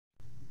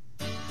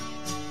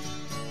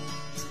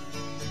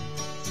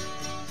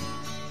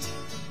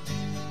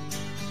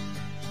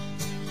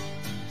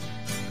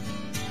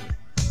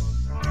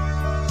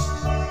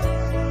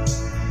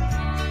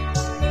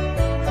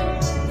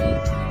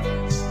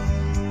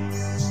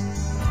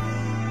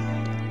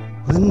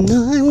When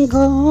I'm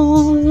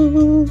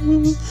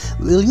gone,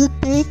 will you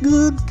take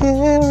good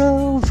care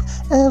of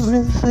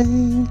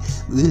everything?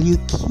 Will you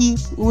keep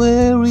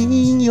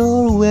wearing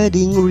your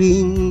wedding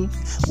ring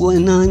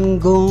when I'm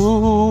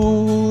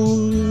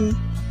gone?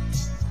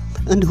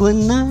 And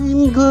when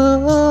I'm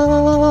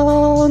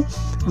gone,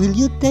 will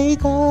you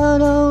take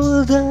out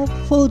all the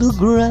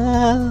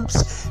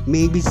photographs?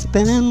 Maybe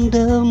spend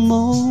a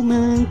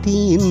moment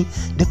in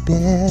the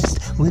past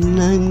when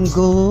I'm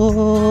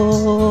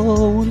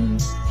gone.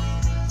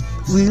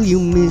 Will you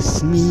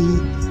miss me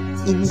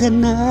in the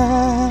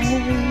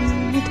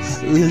night?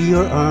 Will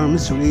your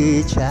arms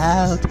reach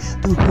out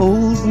to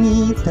hold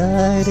me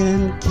tight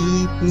and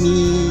keep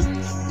me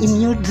in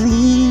your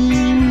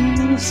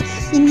dreams,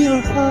 in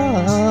your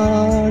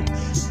heart,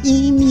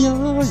 in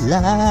your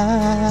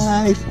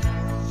life?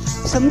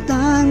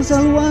 Sometimes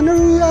I wanna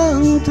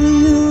run to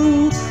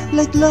you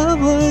like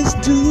lovers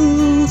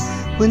do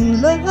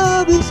when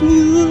love is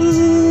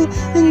new,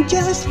 and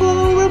just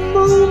for a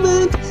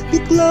moment be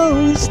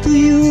close to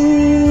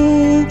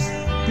you,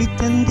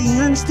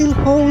 pretending I'm still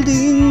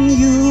holding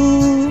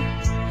you.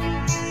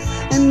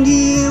 And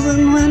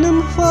even when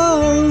I'm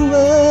far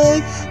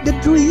away, the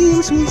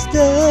dreams will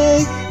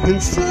stay. And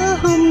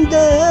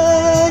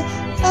someday,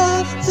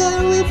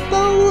 after we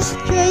both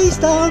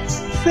chased our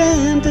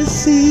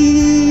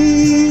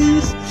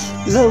fantasies,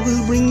 love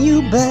will bring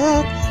you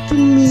back to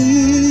me.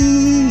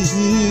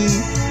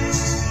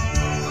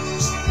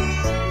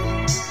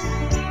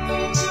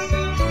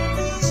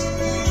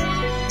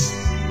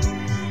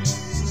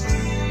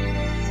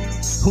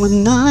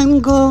 When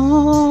I'm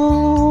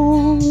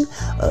gone,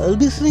 I'll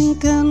be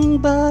thinking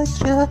about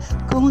you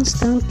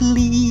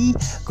constantly,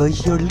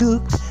 'cause you're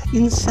looked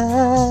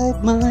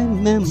inside my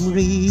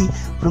memory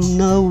from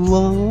now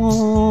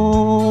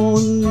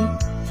on.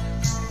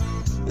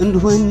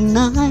 And when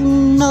I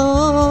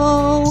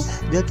know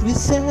that we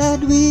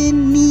said we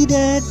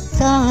needed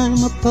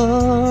time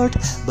apart,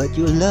 but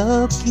your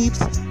love keeps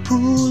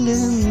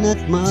pulling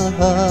at my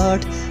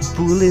heart,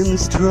 pulling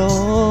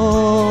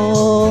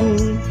strong.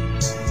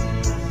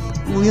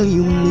 Will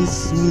you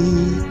miss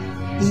me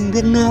in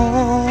the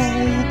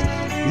night?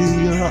 Will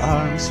your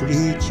arms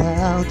reach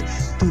out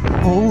to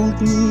hold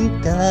me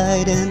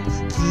tight and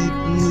keep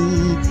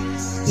me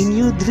in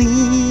your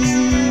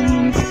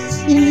dreams,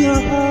 in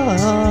your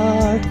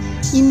heart,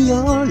 in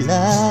your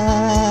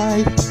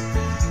life?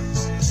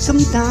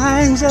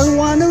 Sometimes I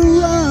wanna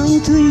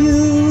run to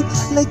you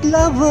like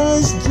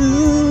lovers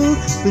do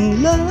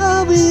when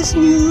love is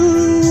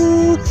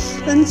new,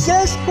 and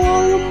just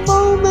for a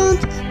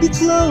moment be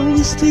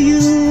close to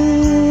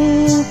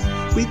you,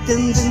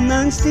 pretending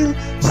I'm still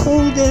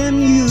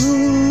holding you.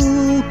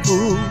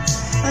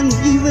 And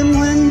even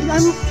when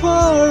I'm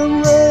far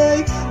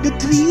away, the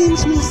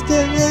dreams will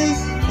stay.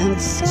 And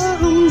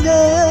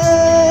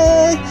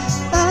someday,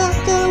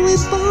 after we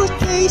both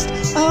chased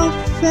our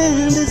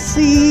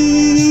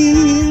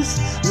fantasies,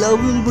 love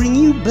will bring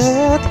you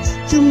back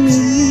to me.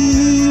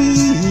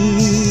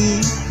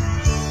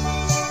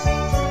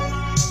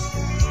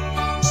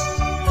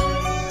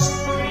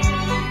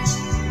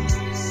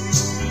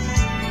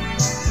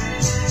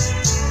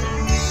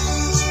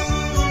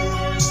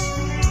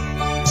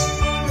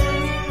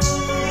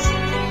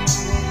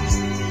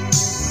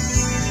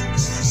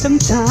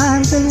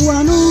 Sometimes I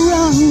wanna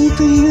run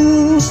to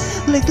you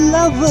like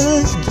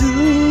lovers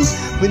do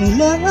when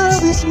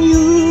love is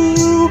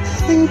new,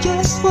 and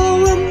just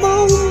for a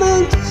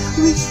moment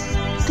we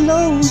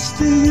close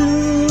to you,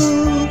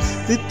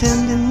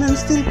 pretending I'm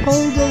still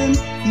holding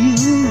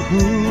you.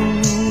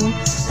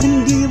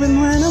 And even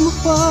when I'm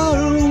far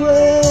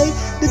away,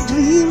 the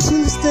dreams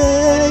will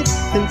stay.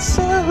 And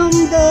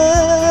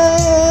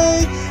someday,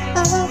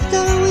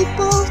 after we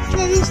both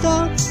chased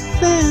our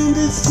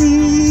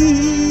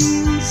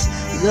fantasies,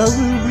 love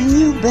will bring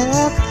you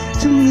back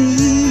to me.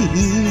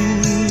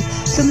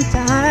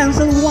 Sometimes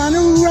I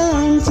wanna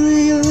run to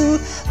you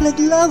like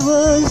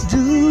lovers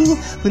do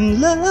when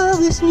love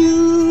is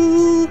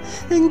new,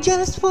 and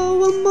just for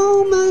a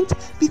moment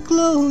be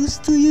close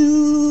to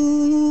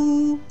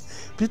you,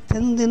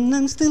 pretending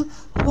I'm still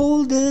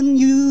holding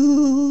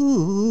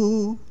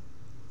you.